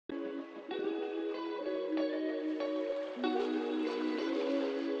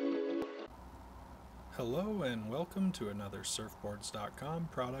Hello and welcome to another Surfboards.com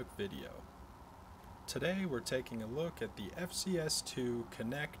product video. Today we're taking a look at the FCS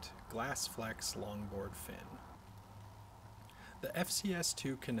Connect Glass Flex Longboard Fin. The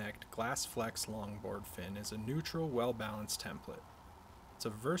FCS Connect Glass Flex Longboard Fin is a neutral, well-balanced template. It's a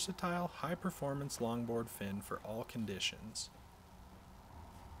versatile, high-performance longboard fin for all conditions.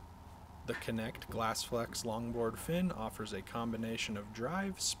 The Connect Glass Flex Longboard Fin offers a combination of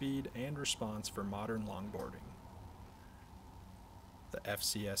drive, speed, and response for modern longboarding. The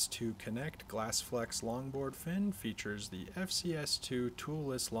FCS Connect Glass Flex Longboard Fin features the FCS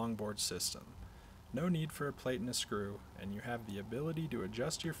toolless longboard system. No need for a plate and a screw, and you have the ability to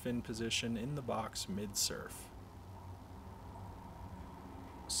adjust your fin position in the box mid-surf.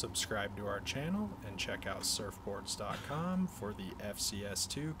 Subscribe to our channel and check out Surfboards.com for the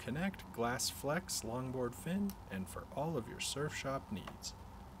FCS Connect Glass Flex Longboard Fin and for all of your surf shop needs.